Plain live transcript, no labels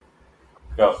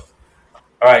Go.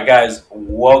 All right, guys.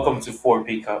 Welcome to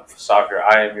 4P Cup Soccer.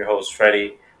 I am your host,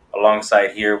 Freddie,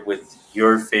 alongside here with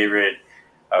your favorite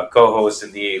co-host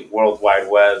in the World Wide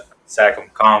Web, Sachem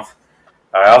Conf.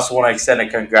 I also want to extend a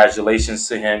congratulations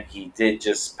to him. He did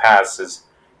just pass his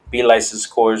B license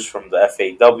course from the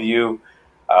FAW.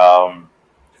 Um,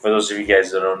 for those of you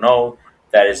guys that don't know,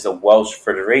 that is the Welsh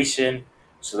Federation.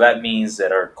 So that means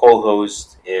that our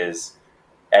co-host is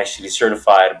actually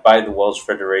certified by the Welsh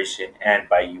Federation and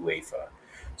by UEFA.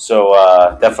 So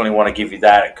definitely want to give you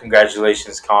that.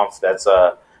 Congratulations, Conf. That's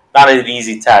not an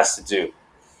easy task to do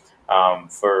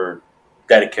for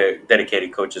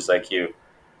dedicated coaches like you.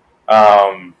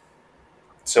 Um,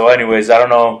 so, anyways, I don't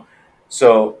know.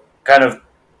 So, kind of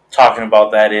talking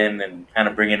about that in and kind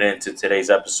of bringing it into today's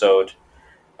episode.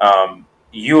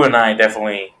 You and I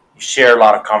definitely share a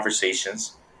lot of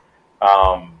conversations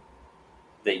um,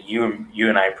 that you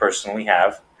and I personally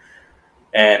have,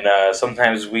 and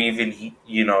sometimes we even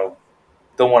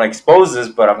don't want to expose this,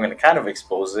 but I'm going to kind of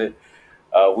expose it.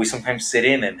 We sometimes sit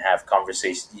in and have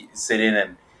conversations, sit in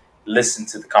and listen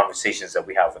to the conversations that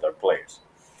we have with our players.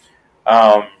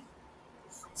 Um,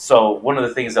 so one of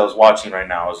the things I was watching right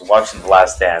now, I was watching The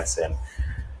Last Dance,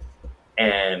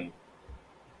 and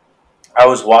I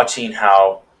was watching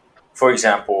how, for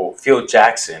example, Phil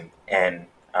Jackson and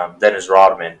Dennis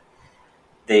Rodman,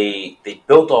 they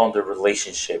built on their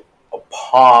relationship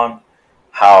upon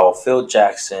how Phil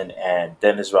Jackson and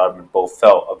Dennis Rodman both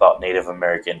felt about Native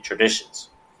American traditions.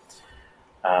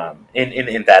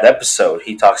 In that episode,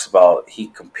 he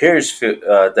compares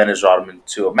Dennis Rodman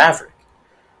to a maverick.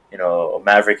 A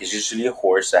maverick is usually a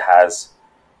horse that has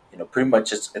pretty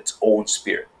much its own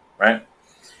spirit, right?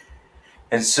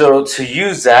 And so to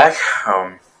use that,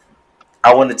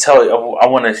 I want to tell you, I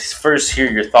want to first hear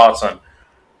your thoughts on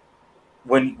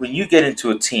when you get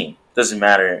into a team. Doesn't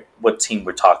matter what team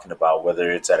we're talking about,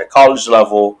 whether it's at a college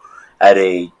level, at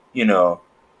a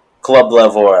club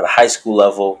level, or at a high school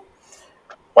level.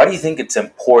 Why do you think it's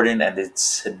important and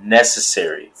it's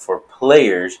necessary for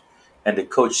players and the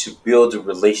coach to build a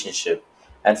relationship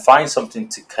and find something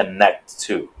to connect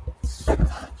to?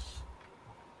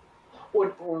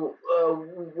 What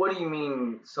do you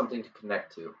mean something to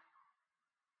connect to?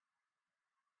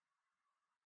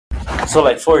 So,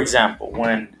 like for example,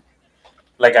 when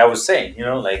like I was saying,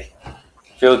 like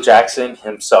Phil Jackson Oh,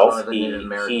 himself, he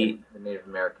The Native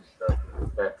American stuff.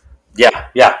 Okay.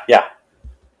 yeah.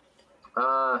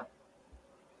 Uh,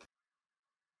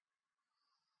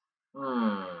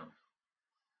 hmm.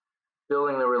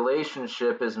 Building the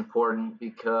relationship is important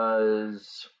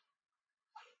because,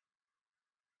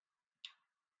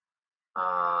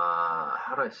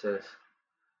 how do I say this?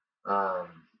 Um,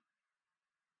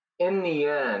 in the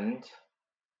end,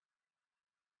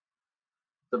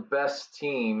 the best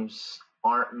teams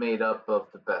aren't made up of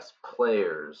the best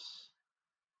players.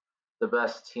 The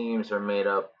best teams are made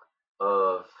up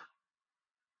of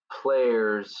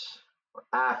players or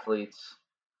athletes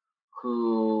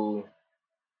who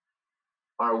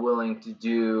are willing to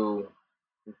do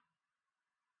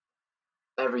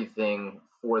everything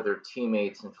for their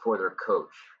teammates and for their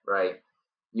coach, right?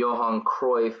 Johan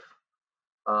Cruyff,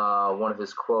 one of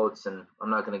his quotes, and I'm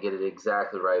not going to get it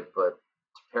exactly right, but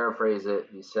to paraphrase it,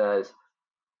 he says,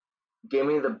 "Give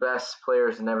me the best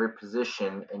players in every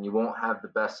position, and you won't have the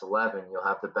best 11, you'll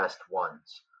have the best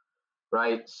ones,"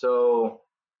 right? So,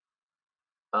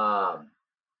 um,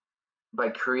 by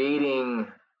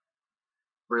creating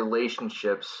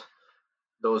relationships,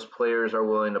 those players are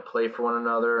willing to play for one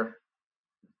another,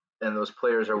 and those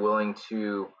players are willing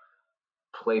to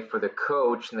play for the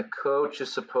coach, and the coach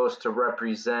is supposed to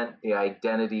represent the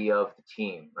identity of the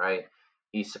team, right?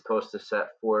 He's supposed to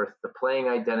set forth the playing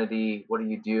identity. What do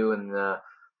you do in the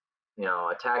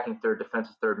attacking third,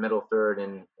 defensive third, middle third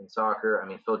in soccer? I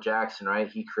mean, Phil Jackson, right?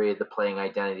 He created the playing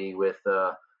identity with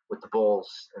the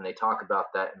Bulls, and they talk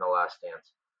about that in The Last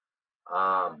Dance.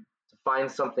 To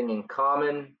find something in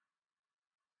common,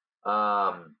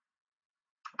 um,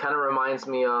 kind of reminds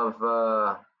me of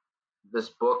this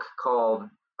book called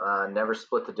Never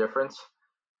Split the Difference.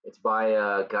 It's by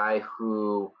a guy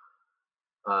who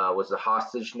was a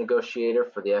hostage negotiator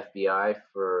for the FBI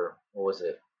for, what was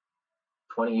it,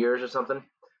 20 years or something.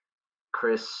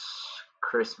 Chris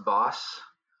Chris Voss,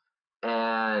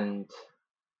 and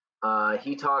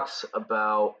he talks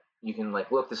about. You can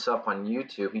like look this up on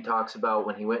YouTube. He talks about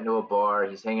when he went into a bar.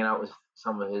 He's hanging out with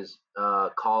some of his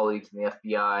colleagues in the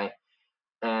FBI,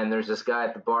 and there's this guy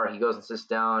at the bar. He goes and sits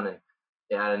down and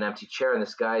at an empty chair, and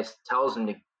this guy tells him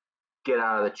to get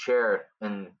out of the chair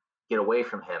and get away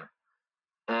from him.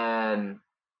 And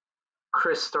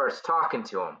Chris starts talking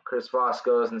to him. Chris Voss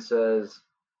goes and says,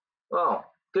 well,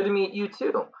 good to meet you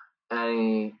too.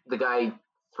 And the guy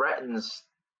threatens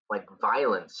like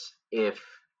violence if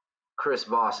Chris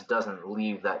Voss doesn't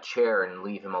leave that chair and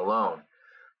leave him alone.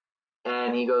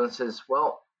 And he goes and says,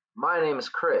 well, my name is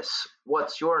Chris.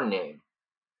 What's your name?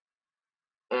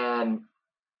 And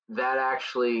that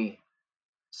actually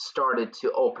started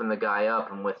to open the guy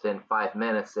up. And within 5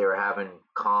 minutes, they were having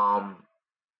calm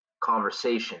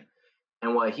conversation.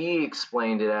 And what he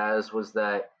explained it as was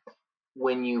that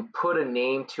when you put a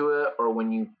name to it, or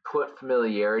when you put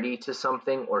familiarity to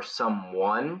something or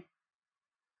someone,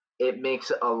 it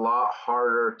makes it a lot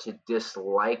harder to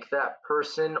dislike that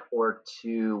person or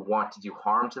to want to do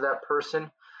harm to that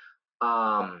person,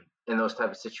 in those type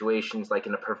of situations, like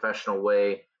in a professional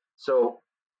way. So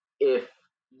if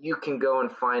you can go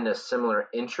and find a similar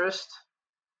interest,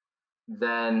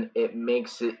 then it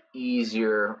makes it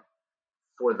easier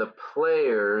for the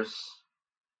players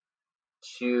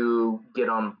to get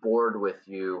on board with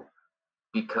you,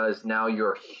 because now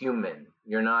you're human.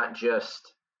 You're not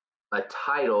just a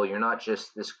title, you're not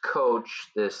just this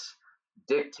coach, this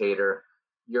dictator.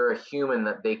 You're a human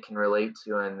that they can relate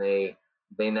to, and they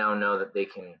now know that they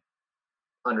can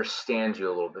understand you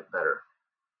a little bit better.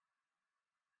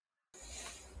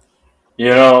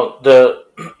 The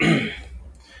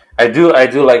I do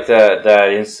like that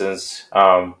instance,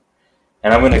 and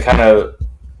I'm gonna kind of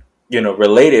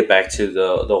relate it back to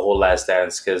the whole Last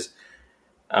Dance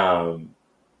um,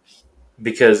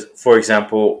 because for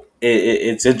example,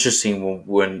 it's interesting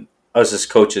when us as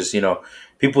coaches,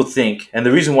 people think, and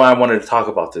the reason why I wanted to talk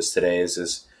about this today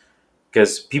is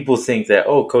because people think that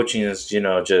coaching is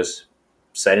just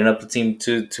setting up the team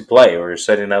to play or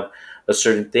setting up a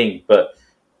certain thing, but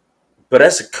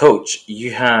as a coach,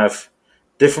 you have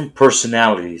different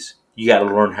personalities you got to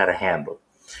learn how to handle.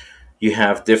 You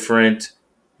have different,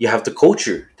 you have the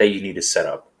culture that you need to set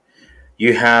up.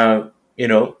 You have,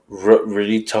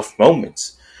 really tough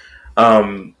moments.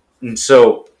 And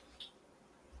so,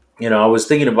 I was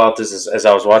thinking about this as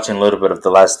I was watching a little bit of The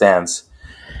Last Dance.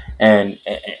 And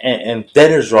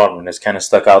Dennis Rodman has kind of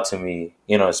stuck out to me,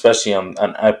 especially on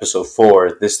episode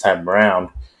 4 this time around.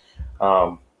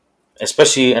 Um,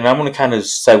 Especially, and I'm going to kind of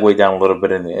segue down a little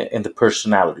bit in the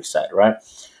personality side, right?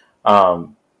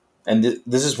 Um, and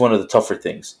this is one of the tougher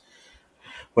things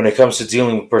when it comes to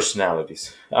dealing with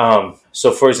personalities.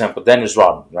 So, for example, Dennis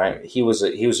Rodman, right? He was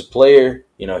a player.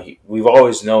 We've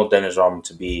always known Dennis Rodman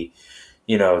to be,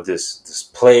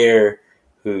 this player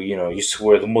who used to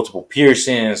wear the multiple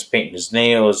piercings, paint his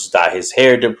nails, dye his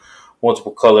hair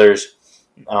multiple colors.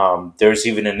 There's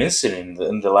even an incident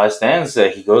in the Last Dance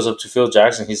that he goes up to Phil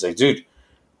Jackson. He's like, "Dude,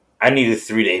 I need a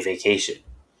 3-day vacation."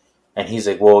 And he's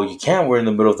like, "Well, you can't. We're in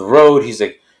the middle of the road." He's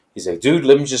like, "Dude,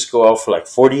 let me just go out for like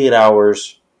 48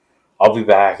 hours. I'll be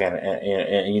back,"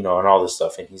 and all this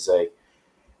stuff. And he's like,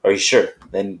 "Are you sure?"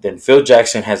 Then Phil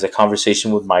Jackson has a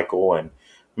conversation with Michael, and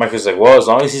Michael's like, "Well, as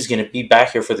long as he's going to be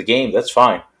back here for the game, that's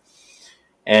fine."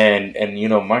 And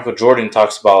Michael Jordan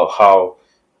talks about how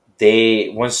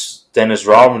once Dennis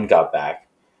Rodman got back,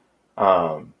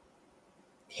 um,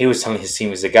 he was telling his team,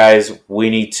 he's like, "Guys, we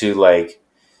need to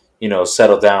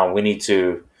settle down. We need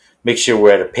to make sure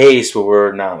we're at a pace where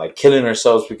we're not like killing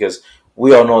ourselves, because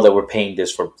we all know that we're paying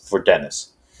this for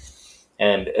Dennis."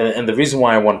 And the reason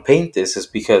why I want to paint this is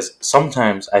because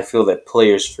sometimes I feel that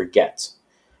players forget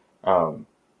um,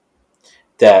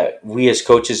 that we as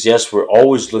coaches, yes, we're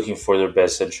always looking for their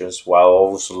best interest while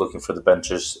also looking for the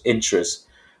best interest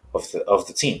of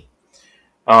the team.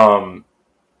 Um,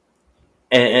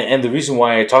 and the reason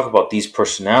why I talk about these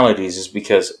personalities is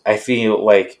because I feel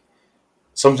like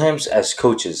sometimes as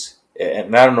coaches,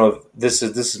 and I don't know if this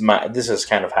has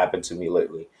kind of happened to me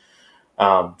lately.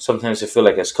 Sometimes I feel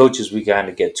like as coaches we kind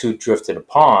of get too drifted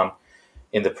upon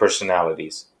in the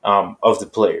personalities of the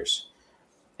players.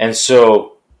 And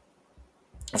so,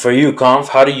 for you, Conf,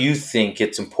 how do you think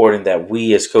it's important that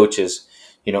we as coaches,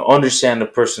 understand the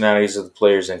personalities of the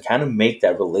players and kind of make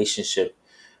that relationship,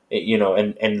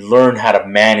 and learn how to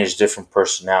manage different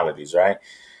personalities, right?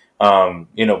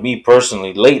 Me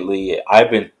personally, lately, I've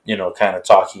been, kind of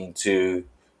talking to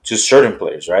certain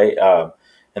players, right?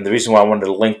 And the reason why I wanted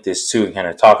to link this too and kind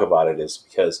of talk about it is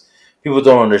because people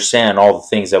don't understand all the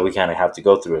things that we kind of have to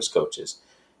go through as coaches.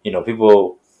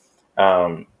 People,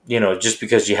 just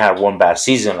because you had one bad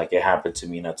season, like it happened to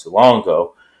me not too long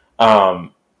ago,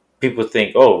 um, people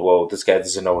think, oh, well, this guy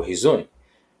doesn't know what he's doing.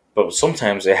 But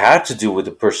sometimes it had to do with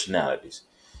the personalities.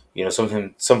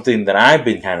 Something that I've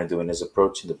been kind of doing is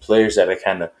approaching the players that I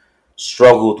kind of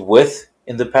struggled with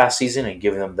in the past season and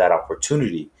giving them that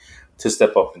opportunity to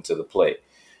step up into the plate.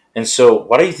 And so,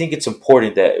 why do you think it's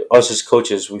important that us as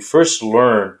coaches we first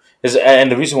learn?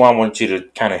 And the reason why I want you to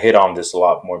kind of hit on this a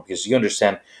lot more because you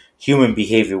understand human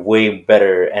behavior way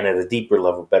better and at a deeper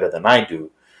level better than I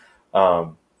do.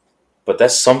 Um, but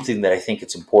that's something that I think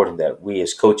it's important that we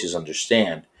as coaches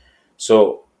understand.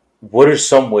 So, what are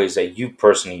some ways that you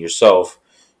personally yourself,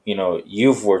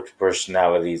 you've worked with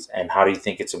personalities, and how do you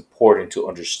think it's important to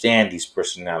understand these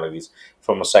personalities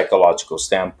from a psychological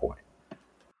standpoint?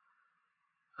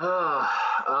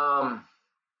 um,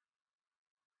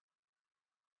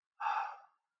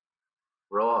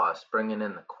 Rojas bringing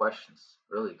in the questions.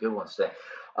 Really good ones today.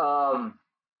 Um,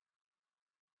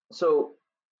 so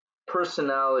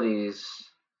personalities,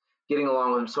 getting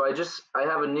along with them. So I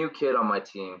have a new kid on my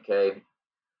team, okay,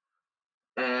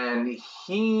 and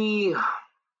he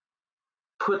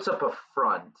puts up a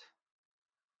front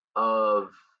of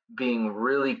being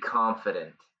really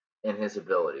confident in his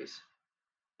abilities,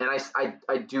 and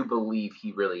I do believe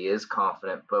he really is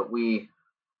confident. But we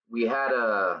had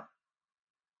a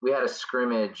we had a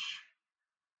scrimmage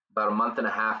about a month and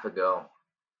a half ago,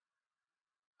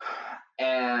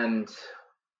 and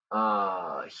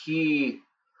he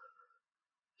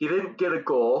didn't get a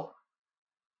goal.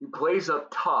 He plays up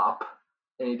top,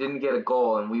 and he didn't get a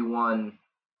goal, and we won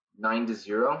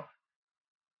 9-0.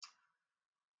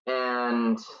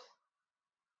 And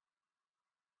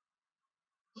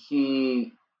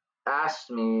he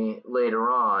asked me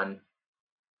later on,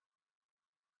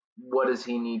 what does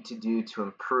he need to do to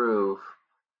improve?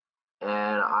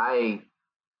 And I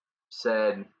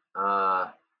said,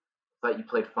 thought you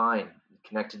played fine. You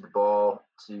connected the ball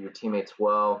to your teammates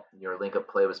well. Your link up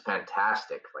play was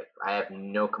fantastic. Like, I have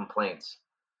no complaints.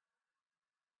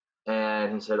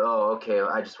 And he said, oh, okay.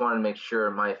 I just wanted to make sure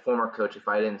my former coach, if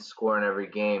I didn't score in every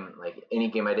game, like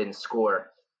any game I didn't score,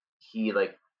 he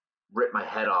like ripped my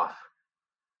head off.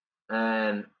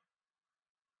 And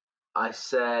I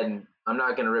said, I'm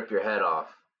not going to rip your head off.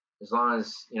 As long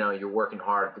as, you're working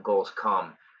hard, the goals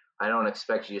come. I don't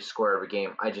expect you to score every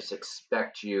game. I just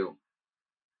expect you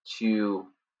to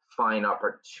find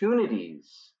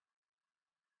opportunities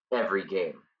every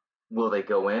game. Will they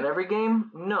go in every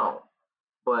game? No.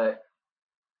 But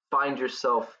find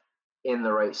yourself in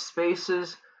the right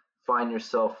spaces, find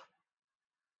yourself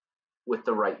with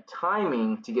the right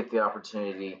timing to get the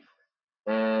opportunity,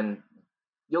 and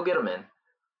you'll get them in.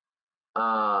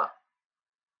 Uh,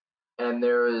 and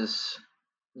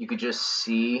you could just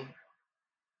see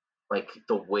like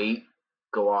the weight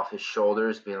go off his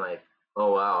shoulders, being like,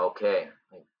 oh wow, okay.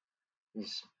 Like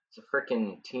he's a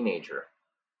freaking teenager.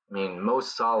 I mean, Mo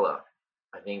Salah,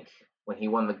 I think when he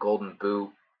won the Golden Boot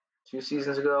 2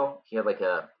 seasons ago, he had like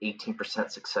a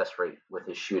 18% success rate with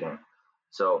his shooting.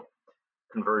 So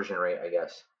conversion rate, I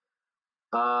guess.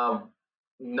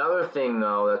 Another thing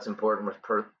though that's important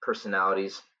with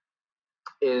personalities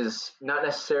is not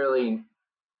necessarily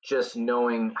just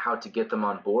knowing how to get them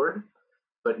on board,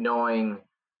 but knowing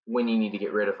when you need to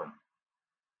get rid of them.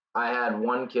 I had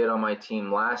one kid on my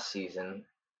team last season,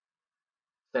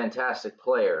 fantastic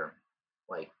player,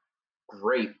 like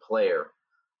great player,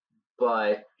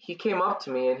 but he came up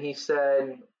to me and he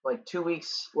said, like 2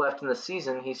 weeks left in the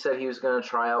season, he said he was going to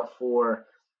try out for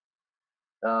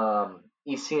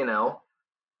ECNL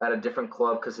at a different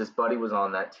club because his buddy was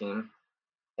on that team.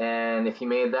 And if he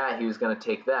made that, he was going to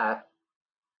take that.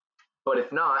 But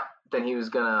if not, then he was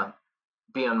going to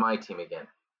be on my team again.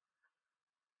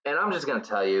 And I'm just going to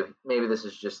tell you, maybe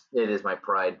it is my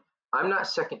pride. I'm not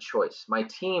second choice. My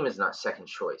team is not second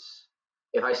choice.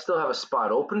 If I still have a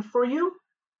spot open for you,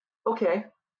 okay.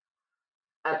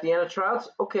 At the end of tryouts,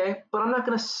 okay. But I'm not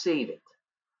going to save it.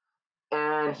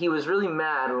 And he was really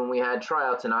mad when we had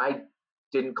tryouts and I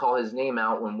didn't call his name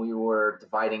out when we were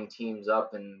dividing teams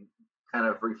up and kind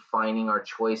of refining our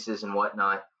choices and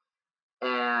whatnot.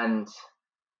 And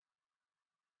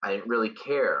I didn't really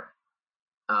care.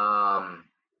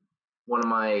 One of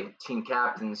my team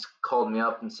captains called me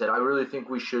up and said, I really think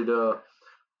we should,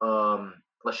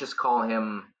 let's just call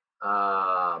him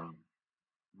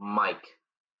Mike.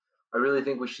 I really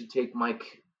think we should take Mike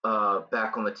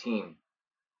back on the team.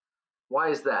 Why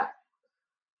is that?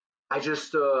 I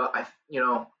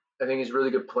think he's a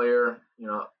really good player.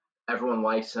 Everyone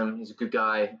likes him. He's a good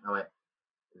guy. I went,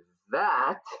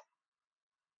 that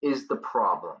is the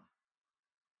problem.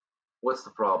 What's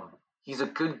the problem? He's a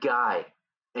good guy,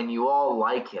 and you all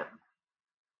like him.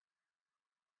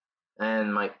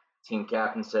 And my team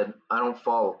captain said, I don't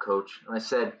follow, coach. And I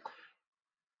said,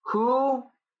 who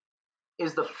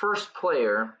is the first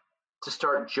player to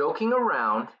start joking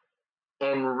around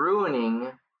and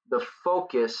ruining the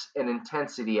focus and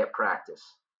intensity at practice?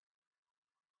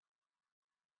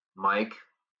 Mike.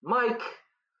 Mike,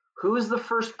 who's the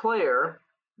first player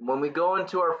when we go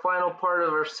into our final part of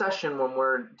our session when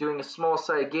we're doing a small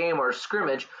side game or a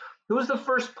scrimmage? Who's the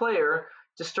first player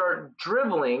to start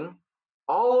dribbling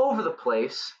all over the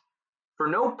place for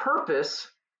no purpose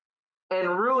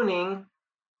and ruining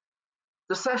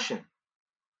the session?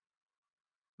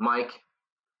 Mike.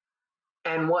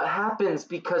 And what happens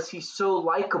because he's so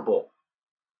likable?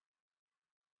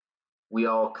 We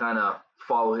all kind of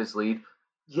follow his lead.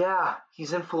 Yeah,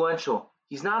 he's influential.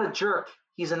 He's not a jerk.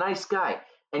 He's a nice guy.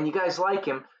 And you guys like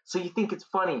him, so you think it's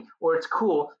funny or it's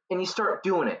cool, and you start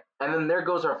doing it. And then there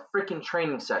goes our freaking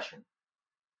training session.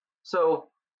 So,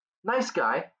 nice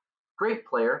guy, great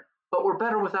player, but we're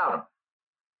better without him.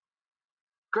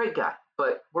 Great guy,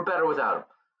 but we're better without him.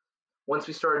 Once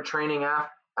we started training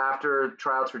after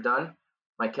tryouts were done,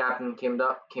 my captain came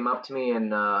up to me, and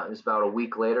it was about a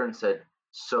week later, and said,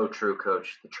 "So true,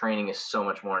 coach. The training is so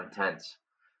much more intense."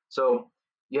 So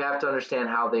you have to understand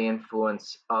how they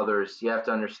influence others. You have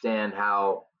to understand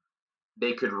how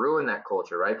they could ruin that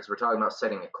culture, right? Because we're talking about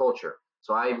setting a culture.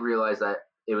 So I realized that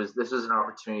this was an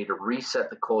opportunity to reset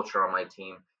the culture on my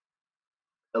team,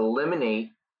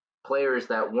 eliminate players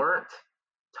that weren't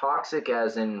toxic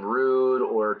as in rude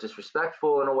or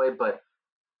disrespectful in a way, but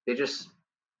they just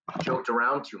joked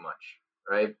around too much,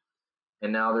 right?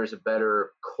 And now there's a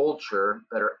better culture,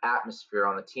 better atmosphere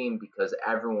on the team because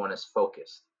everyone is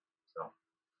focused. So,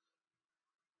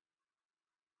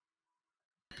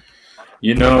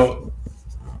 You know,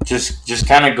 just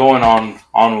kind of going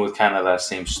on with kind of that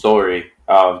same story,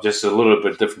 just a little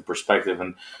bit different perspective.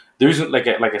 And the reason, like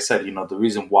I said, the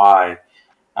reason why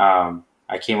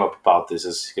I came up about this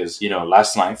is because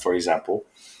last night, for example,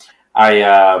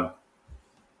 I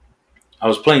I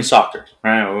was playing soccer.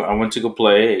 Right, I went to go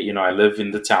play. I live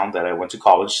in the town that I went to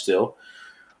college still.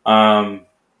 Um,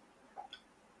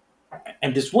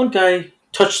 and this one guy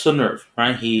touched the nerve.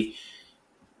 Right,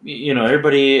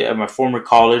 everybody at my former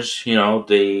college,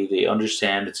 they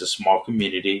understand it's a small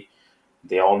community.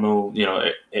 They all know,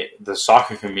 the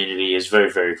soccer community is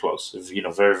very, very close,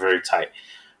 very, very tight.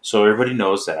 So everybody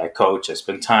knows that I coach. I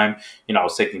spend time, I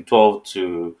was taking 12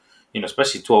 to,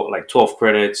 especially 12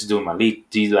 credits, doing my Elite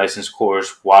D license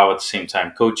course while at the same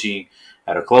time coaching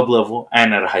at a club level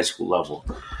and at a high school level.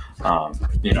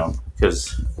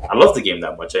 Because I love the game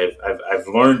that much. I've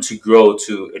learned to grow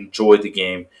to enjoy the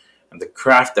game and the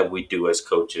craft that we do as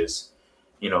coaches,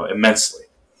 immensely.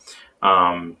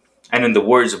 And in the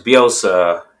words of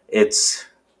Bielsa, it's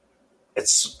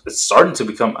starting to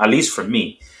become, at least for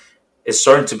me, it's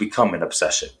starting to become an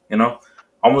obsession.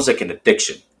 Almost like an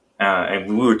addiction. And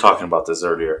we were talking about this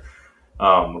earlier,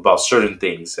 about certain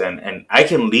things, and I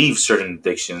can leave certain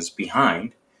addictions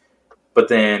behind. But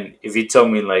then, if you tell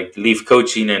me like leave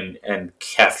coaching and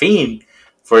caffeine,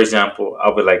 for example,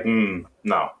 I'll be like,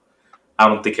 no, I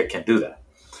don't think I can do that.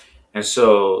 And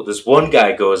so this one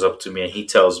guy goes up to me and he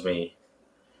tells me,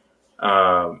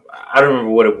 I don't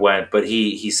remember what it went, but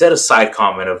he said a side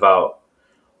comment about,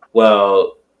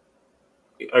 well,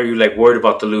 are you like worried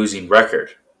about the losing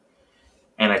record?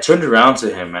 And I turned around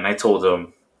to him and I told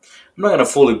him, I'm not gonna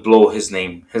fully blow his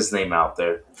name out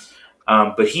there,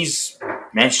 but he's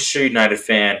Manchester United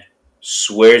fan,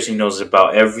 swears he knows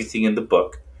about everything in the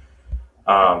book.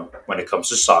 When it comes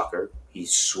to soccer, he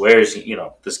swears.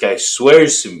 This guy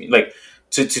swears to me, like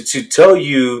to tell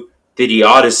you the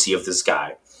idiocy of this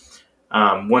guy.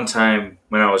 One time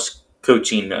when I was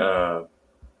coaching a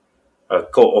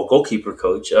goalkeeper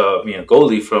coach,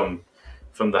 goalie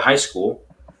from the high school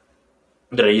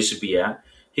that I used to be at,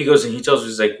 he goes and he tells me,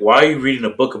 he's like, "Why are you reading a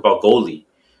book about goalie?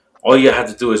 All you have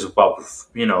to do is about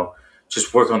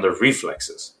just work on the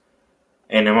reflexes."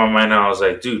 And in my mind, I was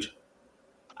like, "Dude,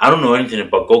 I don't know anything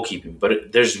about goalkeeping,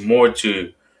 but there's more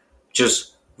to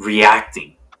just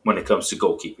reacting when it comes to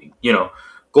goalkeeping.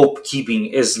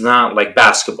 Goalkeeping is not like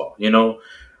basketball.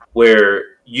 Where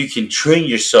you can train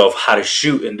yourself how to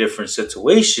shoot in different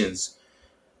situations.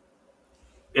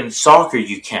 In soccer,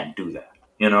 you can't do that.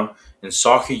 In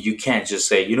soccer, you can't just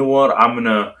say, you know what, I'm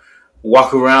gonna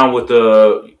walk around with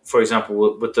for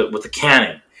example, with the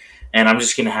cannon, and I'm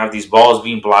just gonna have these balls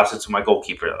being blasted to my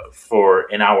goalkeeper for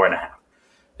an hour and a half.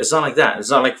 It's not like that.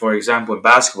 It's not like, for example, in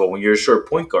basketball when you're a short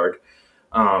point guard.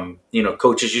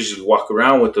 Coaches usually walk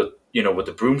around with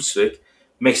the broomstick,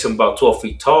 makes them about 12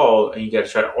 feet tall, and you got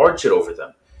to try to arch it over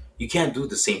them. You can't do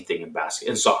the same thing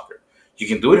in soccer. You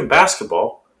can do it in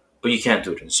basketball, but you can't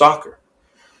do it in soccer.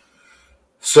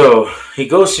 So he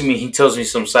goes to me, he tells me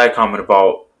some side comment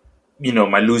about,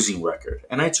 my losing record.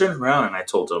 And I turned around and I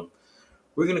told him,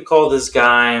 we're going to call this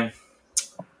guy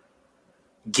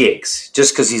Giggs,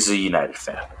 just because he's a United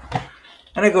fan.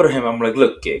 And I go to him, I'm like,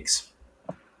 look, Giggs,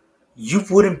 you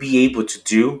wouldn't be able to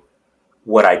do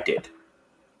what I did.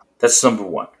 That's number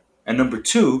one. And number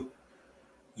two,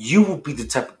 you will be the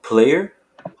type of player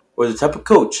or the type of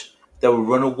coach that will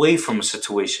run away from a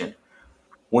situation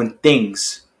when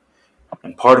things,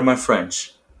 and pardon my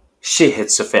French, shit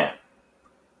hits the fan.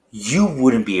 You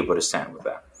wouldn't be able to stand with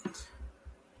that.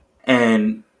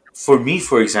 And for me,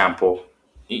 for example,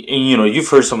 you've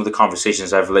heard some of the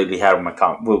conversations I've lately had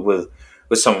with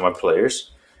with some of my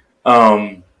players.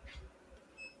 Um,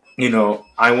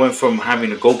 I went from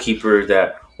having a goalkeeper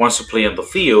that wants to play on the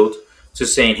field to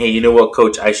saying, "Hey, you know what,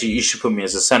 coach? You should put me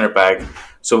as a center back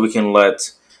so we can let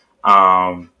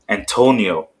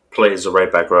Antonio play as a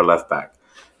right back or a left back."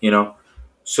 You know,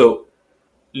 so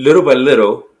little by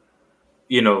little,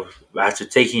 after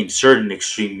taking certain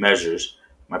extreme measures,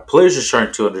 my players are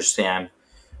starting to understand.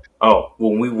 Oh,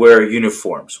 when we wear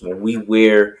uniforms, when we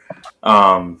wear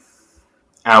um,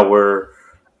 our,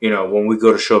 when we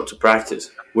go to show up to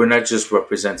practice, we're not just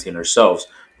representing ourselves,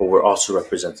 but we're also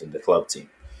representing the club team.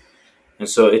 And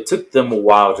so it took them a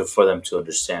while for them to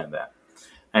understand that.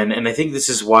 And I think this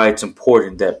is why it's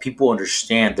important that people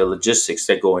understand the logistics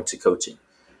that go into coaching.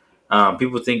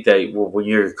 People think that when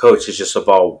you're a coach, it's just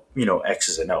about,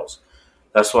 X's and O's.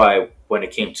 That's why when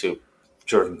it came to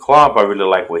Jordan Klopp, I really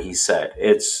like what he said.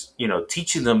 It's,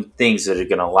 teaching them things that are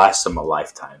going to last them a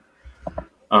lifetime.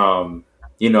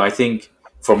 I think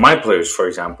for my players, for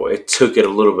example, it took it a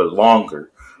little bit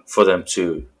longer for them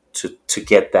to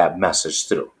get that message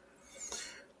through.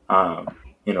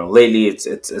 Lately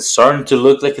it's starting to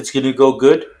look like it's going to go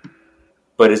good,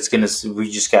 but we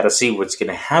just got to see what's going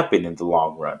to happen in the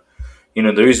long run.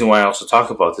 The reason why I also talk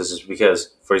about this is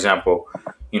because, for example,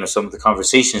 some of the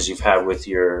conversations you've had with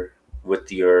your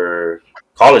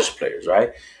college players,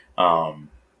 right?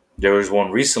 There was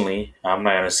one recently. I'm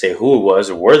not going to say who it was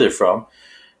or where they're from,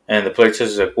 and the player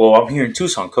says like, "Well, I'm here in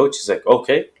Tucson, coach." He's like,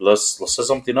 "Okay, let's set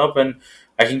something up, and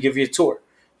I can give you a tour."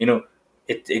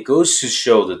 It goes to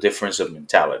show the difference of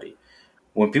mentality.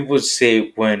 When people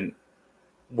say when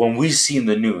we see in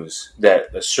the news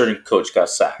that a certain coach got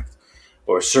sacked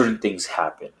or certain things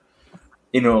happen,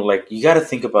 like you got to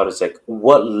think about it, it's like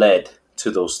what led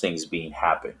to those things being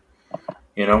happen,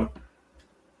 you know,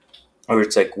 or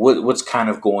it's like what's kind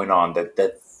of going on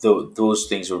those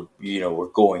things were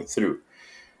going through.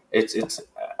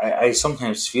 I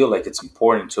sometimes feel like it's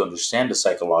important to understand the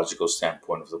psychological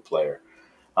standpoint of the player,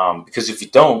 because if you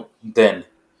don't, then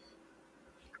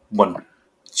when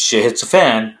shit hits a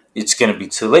fan, it's gonna be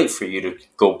too late for you to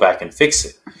go back and fix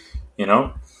it. You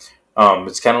know,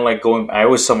 it's kind of like going. I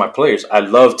always tell my players. I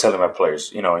love telling my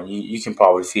players. And you can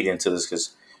probably feed into this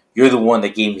because you're the one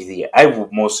that gave me the. I will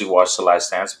mostly watch The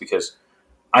Last Dance because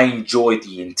I enjoy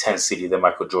the intensity that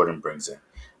Michael Jordan brings in.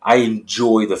 I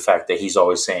enjoy the fact that he's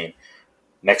always saying,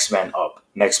 "Next man up,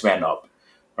 next man up,"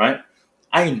 right?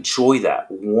 I enjoy that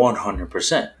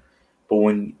 100%. But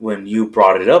when you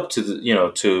brought it up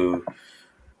to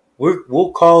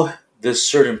we'll call this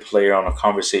certain player on a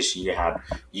conversation you had.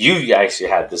 You actually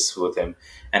had this with him,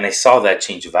 and I saw that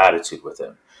change of attitude with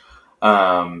him.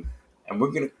 And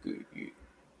we're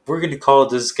gonna call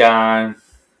this guy.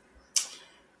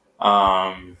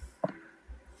 Um,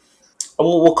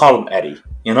 we'll call him Eddie.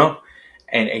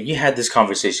 And you had this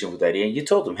conversation with Eddie, and you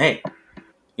told him, "Hey,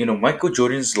 Michael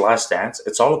Jordan's Last Dance.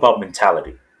 It's all about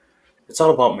mentality. It's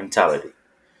all about mentality.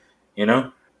 You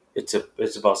know, it's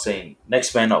about saying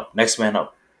next man up, next man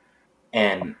up."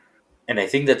 And I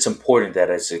think that's important that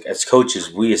as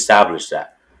coaches we establish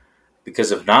that,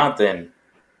 because if not, then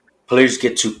players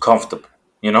get too comfortable,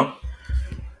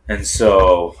 and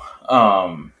so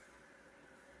and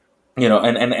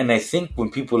I think when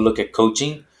people look at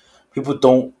coaching,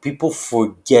 people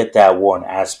forget that one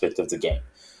aspect of the game.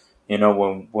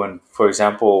 When for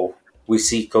example we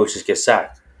see coaches get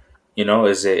sacked,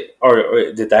 is it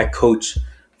or did that coach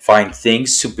find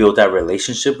things to build that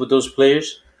relationship with those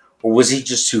players, or was he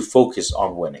just too focused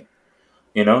on winning?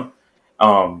 You know,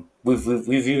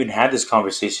 we've even had this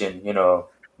conversation, a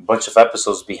bunch of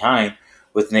episodes behind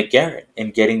with Nick Garrett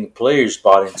and getting players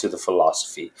bought into the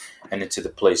philosophy and into the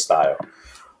play style.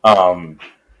 Um,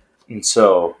 and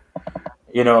so,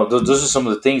 those are some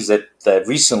of the things that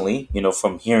recently,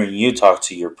 from hearing you talk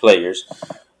to your players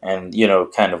and,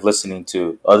 kind of listening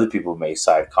to other people make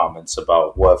side comments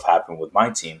about what have happened with my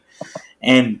team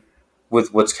and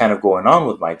with what's kind of going on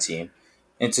with my team,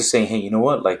 and to saying, hey, you know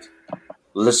what, like,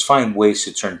 let's find ways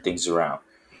to turn things around.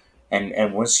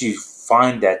 And once you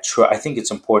find that trust, I think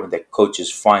it's important that coaches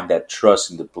find that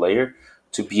trust in the player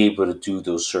to be able to do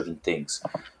those certain things,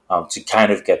 to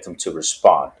kind of get them to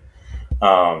respond.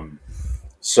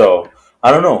 So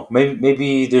I don't know.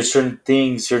 Maybe there's certain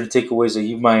things, certain takeaways that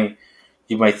you might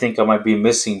you might think I might be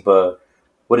missing. But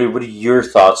what are your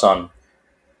thoughts on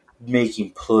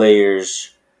making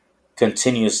players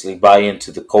continuously buy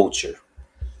into the culture?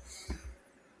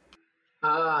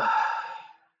 Uh,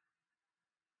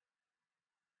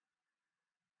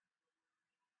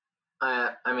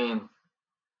 I mean,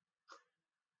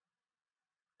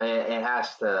 it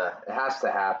has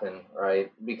to happen,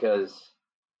 right? Because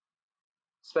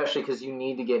especially because you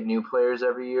need to get new players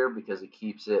every year because it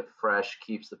keeps it fresh,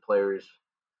 keeps the players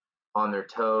on their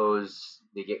toes.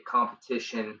 They get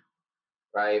competition,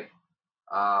 right?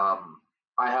 I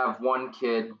have one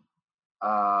kid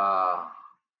uh,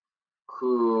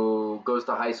 who goes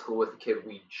to high school with a kid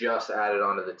we just added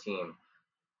onto the team,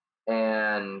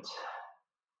 and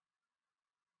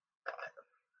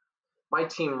my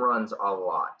team runs a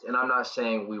lot. And I'm not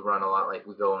saying we run a lot like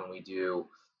we go and we do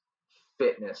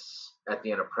fitness at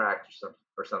the end of practice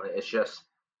or something. It's just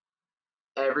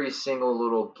every single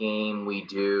little game we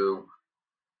do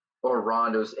or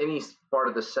rondos, any part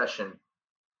of the session,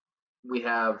 we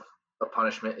have a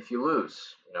punishment if you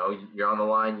lose. You know, you're on the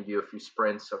line, you do a few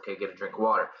sprints, okay, get a drink of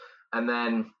water. And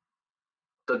then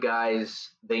the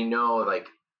guys, they know like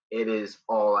it is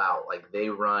all out. Like they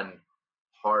run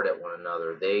hard at one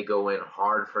another. They go in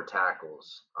hard for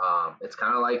tackles. It's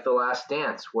kind of like the Last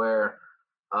Dance where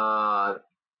uh,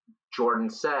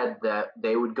 Jordan said that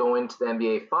they would go into the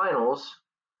NBA Finals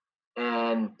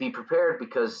and be prepared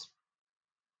because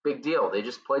big deal. They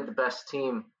just played the best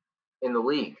team in the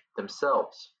league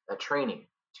themselves at training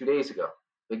 2 days ago.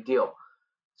 Big deal.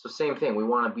 So same thing. We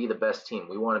want to be the best team.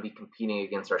 We want to be competing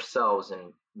against ourselves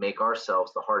and make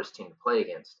ourselves the hardest team to play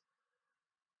against.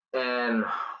 And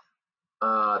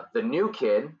the new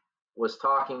kid was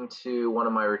talking to one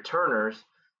of my returners,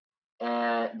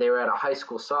 and they were at a high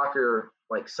school soccer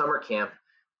like summer camp,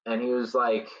 and he was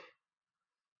like,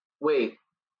 "Wait,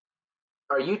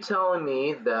 are you telling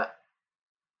me that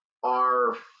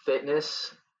our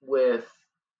fitness with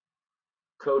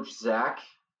Coach Zach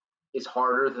is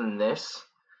harder than this?"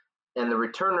 And the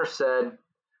returner said,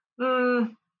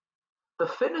 the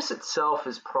fitness itself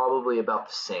is probably about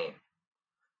the same,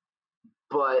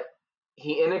 but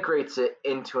he integrates it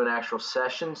into an actual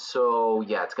session. So,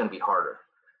 yeah, it's going to be harder.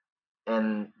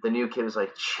 And the new kid was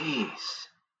like, "Jeez,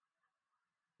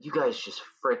 you guys just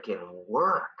freaking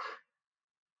work.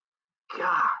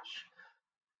 Gosh."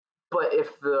 But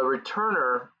if the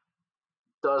returner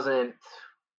doesn't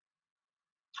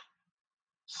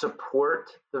support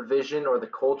the vision or the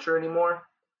culture anymore,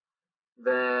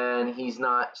 then he's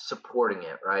not supporting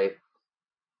it, right?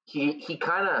 He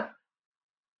kind of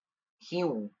he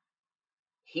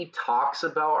he talks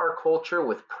about our culture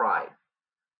with pride.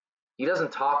 He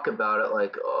doesn't talk about it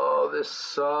like, "Oh, this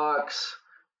sucks."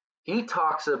 He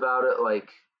talks about it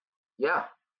like, "Yeah,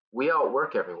 we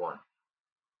outwork everyone.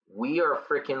 We are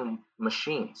freaking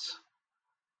machines."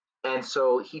 And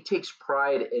so he takes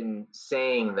pride in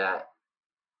saying that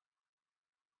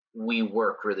we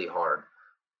work really hard.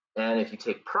 And if you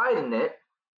take pride in it,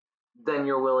 then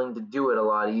you're willing to do it a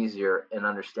lot easier and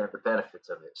understand the benefits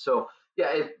of it. So,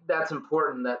 yeah, that's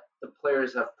important that the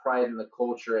players have pride in the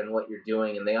culture and what you're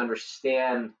doing, and they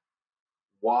understand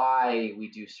why we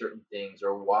do certain things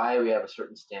or why we have a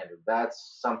certain standard.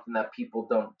 That's something that people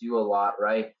don't do a lot,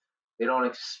 right? They don't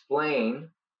explain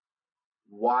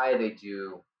why they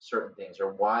do certain things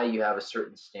or why you have a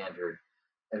certain standard.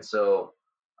 And so,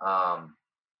 um,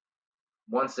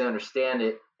 once they understand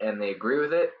it and they agree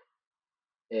with it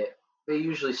they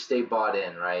usually stay bought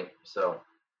in, right? So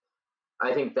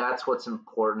I think that's what's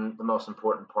important, the most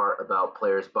important part about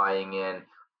players buying in,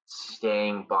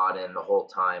 staying bought in the whole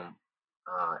time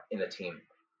in a team.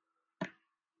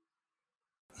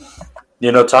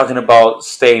 Talking about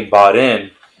staying bought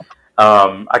in,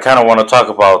 I kind of want to talk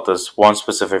about this one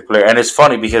specific player, and it's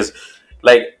funny because,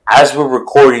 like, as we're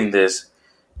recording this,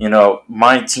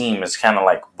 my team is kind of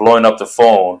like blowing up the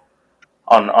phone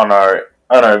on our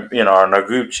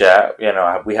group chat.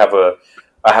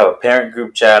 I have a parent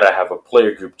group chat, I have a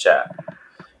player group chat,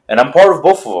 and I'm part of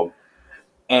both of them.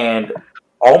 And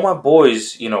all my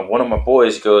boys, one of my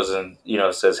boys goes and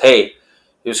says, "Hey,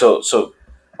 so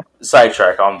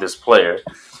sidetrack on this player."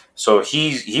 So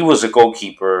he was a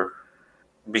goalkeeper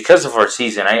because of our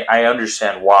season. I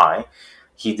understand why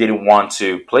he didn't want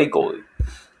to play goalie.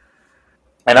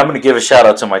 And I'm going to give a shout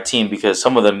out to my team because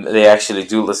some of them they actually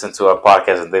do listen to our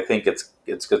podcast and they think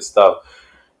it's good stuff.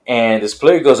 And this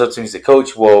player goes up to me and says,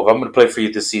 "Coach, well, if I'm going to play for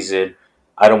you this season,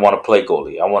 I don't want to play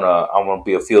goalie. I want to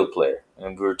be a field player."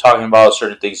 And we were talking about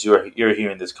certain things. You're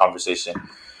hearing this conversation.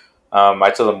 I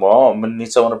told him, "Well, I'm going to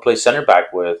need someone to play center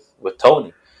back with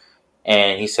Tony."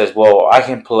 and he says, "Well, I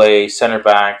can play center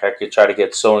back. I could try to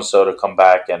get so and so to come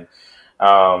back,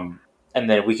 um, and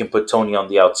then we can put Tony on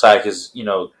the outside because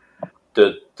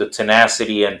the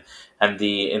tenacity and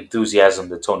the enthusiasm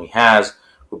that Tony has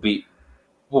would be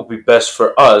best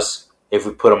for us if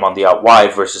we put him on the out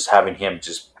wide versus having him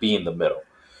just be in the middle."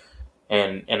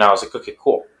 And I was like, "Okay,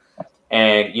 cool."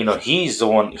 And he's the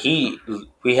one.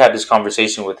 We had this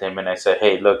conversation with him, and I said,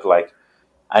 "Hey, look, like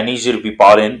I need you to be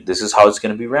bought in. This is how it's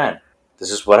going to be ran. This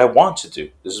is what I want to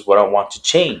do. This is what I want to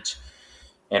change."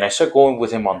 And I start going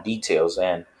with him on details,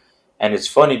 and it's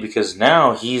funny because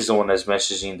now he's the one that's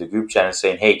messaging the group chat and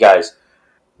saying, "Hey guys,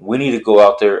 we need to go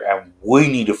out there and we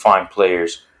need to find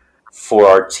players for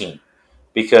our team."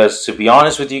 Because to be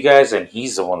honest with you guys, and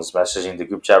he's the one that's messaging the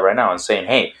group chat right now and saying,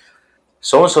 "Hey,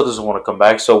 so and so doesn't want to come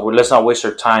back, so let's not waste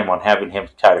our time on having him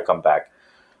try to come back."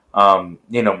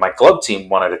 My club team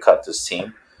wanted to cut this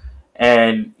team,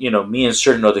 and me and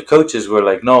certain other coaches were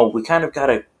like, "No, we kind of got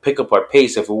to pick up our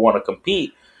pace if we want to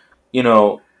compete." You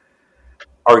know,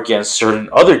 against certain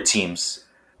other teams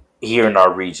here in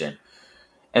our region.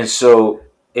 And so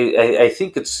I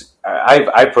think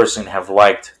I personally have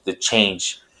liked the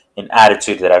change in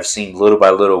attitude that I've seen little by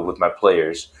little with my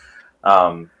players.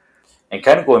 Um, and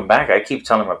kind of going back, I keep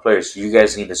telling my players, you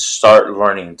guys need to start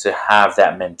learning to have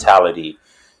that mentality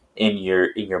in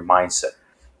your mindset.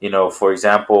 For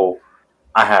example,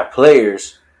 I have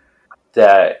players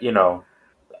that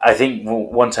I think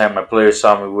one time my players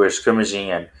saw me we were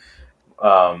scrimmaging, and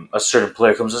a certain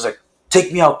player comes and is like,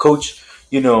 "Take me out, coach.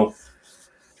 You know,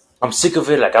 I'm sick of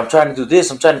it. Like I'm trying to do this.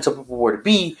 I'm trying to tell people where to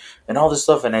be and all this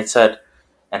stuff." And I said,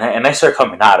 and I started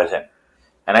coming out at him,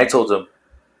 and I told him,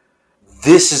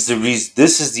 "This is the reason.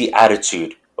 This is the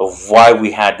attitude of why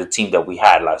we had the team that we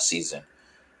had last season.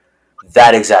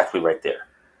 That exactly right there.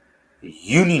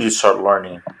 You need to start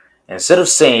learning. Instead of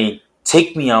saying,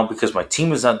 'Take me out because my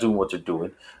team is not doing what they're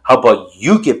doing,' how about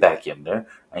you get back in there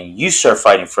and you start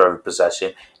fighting for every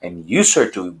possession and you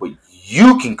start doing what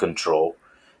you can control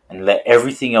and let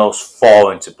everything else fall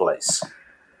into place."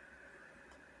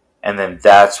 And then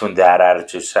that's when that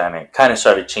attitude kind of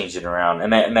started changing around.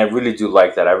 And I really do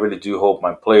like that. I really do hope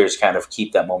my players kind of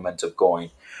keep that momentum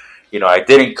going. I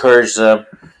did encourage them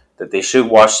that they should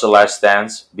watch The Last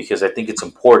Dance because I think it's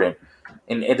important.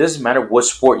 And it doesn't matter what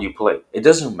sport you play. It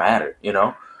doesn't matter.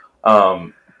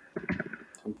 Um,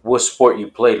 what sport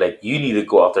you play, like you need to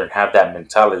go out there and have that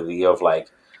mentality of like,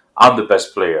 I'm the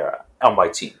best player on my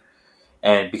team.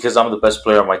 And because I'm the best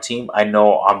player on my team, I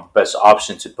know I'm the best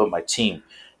option to put my team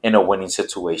in a winning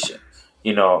situation.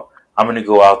 I'm going to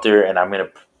go out there and I'm going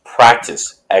to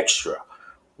practice extra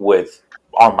with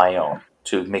on my own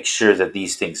to make sure that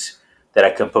these things that I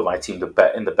can put my team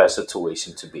in the best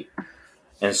situation to be.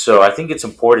 And so I think it's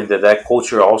important that that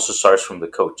culture also starts from the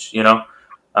coach.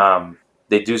 Um,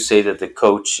 they do say that the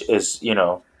coach's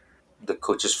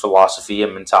philosophy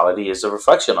and mentality is a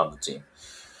reflection on the team.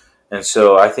 And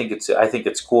so I think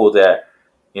it's cool that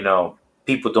you know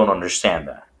people don't understand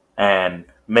that, and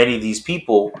many of these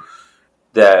people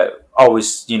that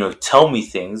always tell me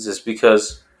things is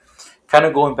because kind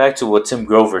of going back to what Tim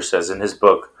Grover says in his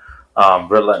book,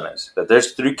 Relentless, that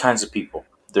there's three kinds of people.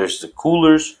 There's the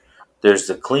coolers, there's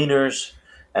the cleaners,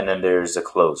 and then there's the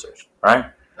closers, right?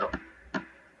 Yep.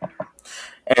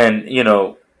 And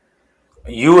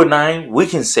you and I, we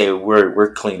can say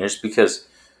we're cleaners because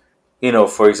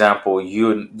for example,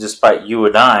 despite you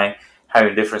and I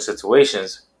having different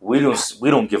situations, we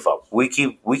don't give up. We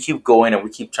keep going and we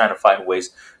keep trying to find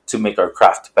ways to make our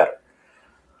craft better.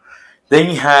 Then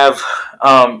you have,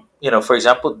 for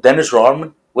example, Dennis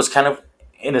Rodman was kind of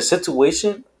in a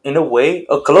situation, in a way,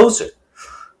 a closer,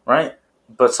 right?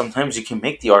 But sometimes you can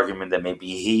make the argument that maybe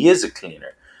he is a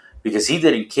cleaner because he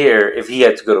didn't care if he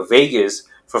had to go to Vegas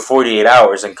for 48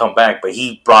 hours and come back, but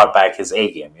he brought back his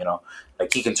A game,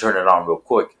 like he can turn it on real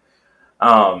quick.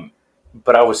 Um,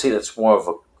 but I would say that's more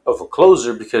of a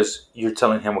closer because you're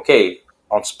telling him, okay,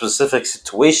 on specific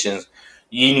situations,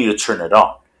 you need to turn it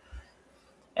on.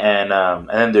 And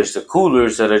then there's the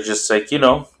coolers that are just like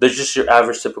they're just your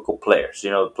average typical players.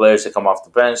 The players that come off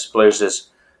the bench, players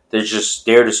they're just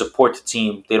there to support the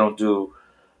team. They don't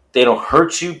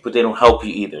hurt you, but they don't help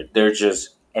you either. They're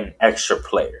just an extra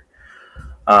player.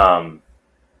 Um,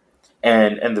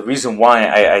 and the reason why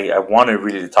I wanted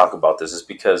really to talk about this is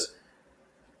because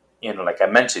like I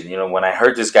mentioned, when I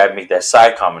heard this guy make that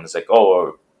side comment, it's like,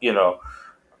 oh, or,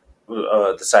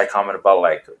 the side comment about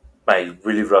like my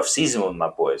really rough season with my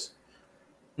boys.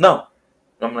 No,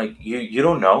 I'm like, you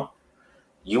don't know.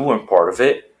 You weren't part of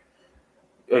it.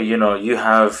 You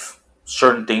have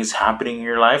certain things happening in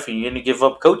your life, and you're gonna give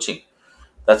up coaching.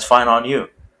 That's fine on you.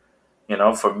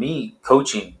 For me,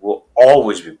 coaching will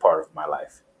always be part of my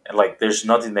life, and like there's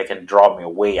nothing that can draw me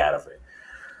away out of it.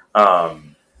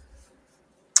 Um,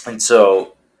 and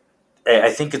so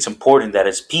I think it's important that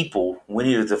as people, we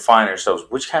need to define ourselves.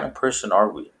 Which kind of person are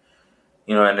we?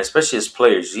 And especially as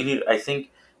players, I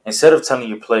think, instead of telling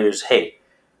your players, hey,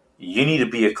 you need to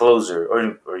be a closer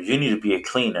or you need to be a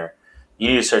cleaner, you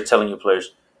need to start telling your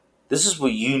players, this is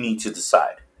what you need to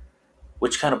decide.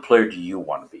 Which kind of player do you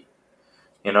want to be?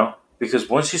 Because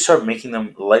once you start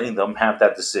letting them have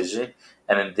that decision,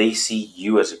 and then they see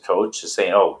you as a coach as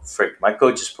saying, oh, frick, my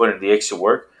coach is putting the extra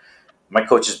work, my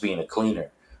coach is being a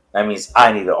cleaner. That means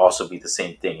I need to also be the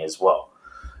same thing as well.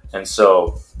 And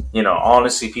so,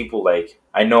 honestly, people, like,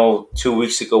 I know 2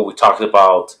 weeks ago we talked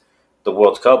about the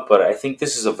World Cup, but I think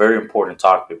this is a very important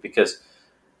topic because,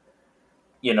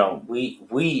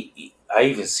 I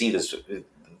even see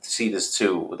this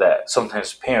too, that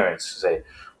sometimes parents say,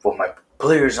 well, my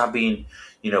player's not being,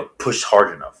 pushed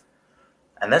hard enough.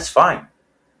 And that's fine.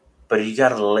 But you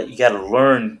gotta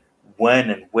learn when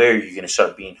and where you're gonna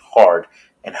start being hard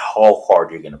and how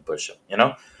hard you're gonna push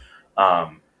them.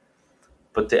 Um,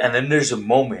 and then there's a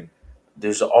moment.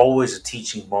 There's always a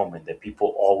teaching moment that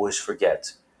people always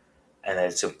forget, and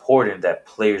it's important that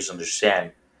players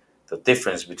understand the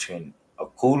difference between a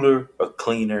cooler, a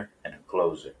cleaner, and a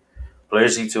closer.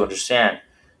 Players need to understand.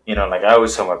 Like I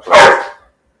always tell my players,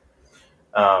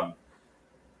 um,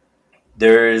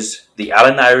 there's the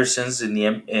Allen Iversons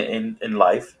in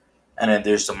life, and then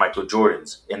there's the Michael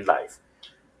Jordans in life.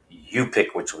 You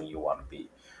pick which one you want to be.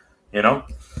 You know.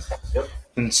 Yep.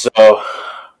 And so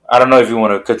I don't know if you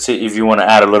want to continue, if you want to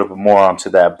add a little bit more onto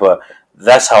that, but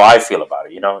that's how I feel about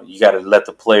it. You got to let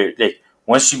the player.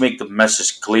 Once you make the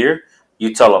message clear,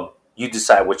 you tell them you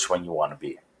decide which one you want to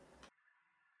be.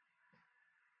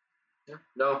 Yeah.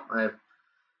 No,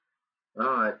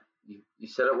 you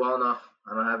said it well enough.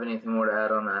 I don't have anything more to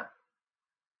add on that.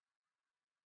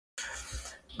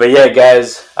 But yeah,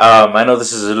 guys, I know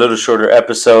this is a little shorter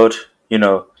episode.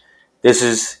 This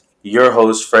is your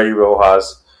host Freddie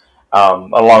Rojas,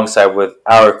 alongside with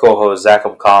our co-host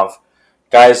Zacham Kampf.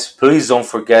 Guys, please don't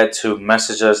forget to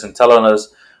message us and telling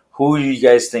us who you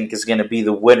guys think is going to be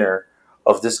the winner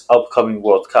of this upcoming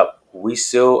World Cup.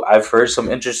 I've heard some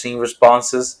interesting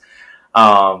responses.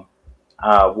 Um,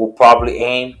 we'll probably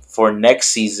aim for next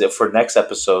season, for next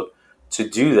episode, to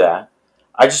do that.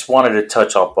 I just wanted to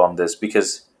touch up on this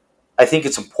because I think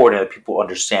it's important that people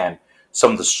understand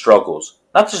some of the struggles,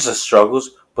 not just the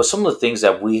struggles, but some of the things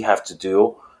that we have to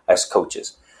do as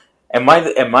coaches. Am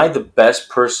I the best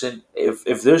person?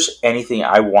 If there's anything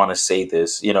I want to say,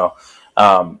 this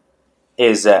um,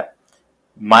 is that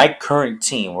my current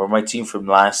team, or my team from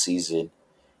last season,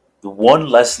 the one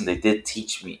lesson they did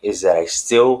teach me is that I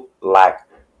still lack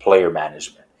player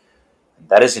management.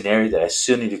 That is an area that I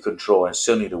still need to control and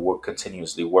still need to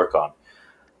continuously work on.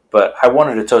 But I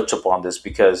wanted to touch upon this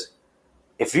because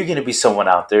if you're going to be someone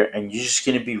out there and you're just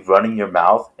going to be running your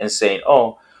mouth and saying,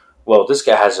 oh, well, this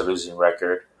guy has a losing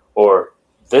record, or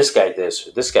this guy this,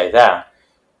 or this guy that,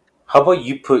 how about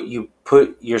you put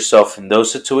yourself in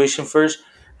those situations first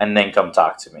and then come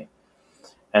talk to me?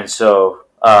 And so,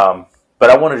 but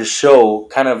I wanted to show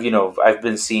kind of, I've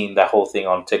been seeing that whole thing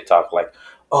on TikTok, like,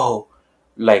 oh,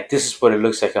 like this is what it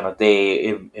looks like on a day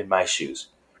in my shoes.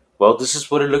 Well, this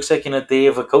is what it looks like in a day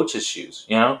of a coach's shoes.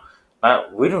 We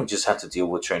don't just have to deal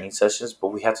with training sessions, but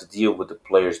we have to deal with the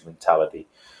player's mentality,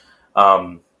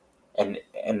 um,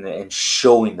 and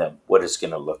showing them what it's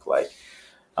going to look like.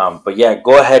 But yeah,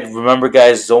 go ahead. Remember,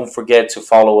 guys, don't forget to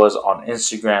follow us on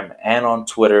Instagram and on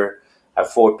Twitter at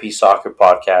 4P Soccer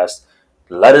Podcast.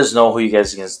 Let us know who you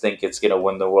guys think it's going to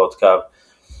win the World Cup.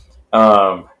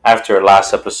 After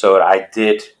last episode, I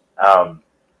did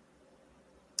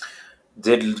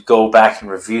go back and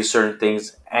review certain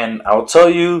things, and I'll tell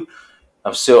you,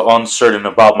 I'm still uncertain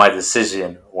about my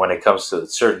decision when it comes to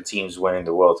certain teams winning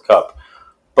the World Cup.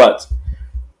 But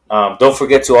don't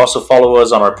forget to also follow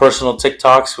us on our personal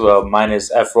TikToks. Mine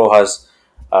is FRojas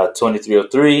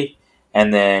 2303,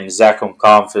 and then Zachum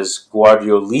Kampf is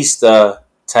Guardiolista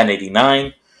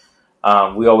 1089.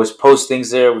 We always post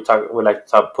things there. We like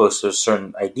to post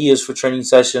certain ideas for training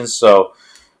sessions. So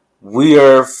we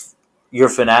are your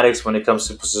fanatics when it comes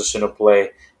to positional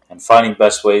play and finding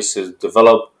best ways to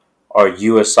develop our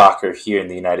U.S. soccer here in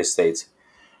the United States.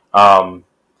 Um,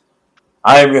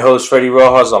 I am your host, Freddie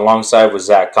Rojas, alongside with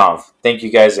Zach Kampf. Thank you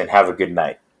guys and have a good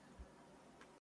night.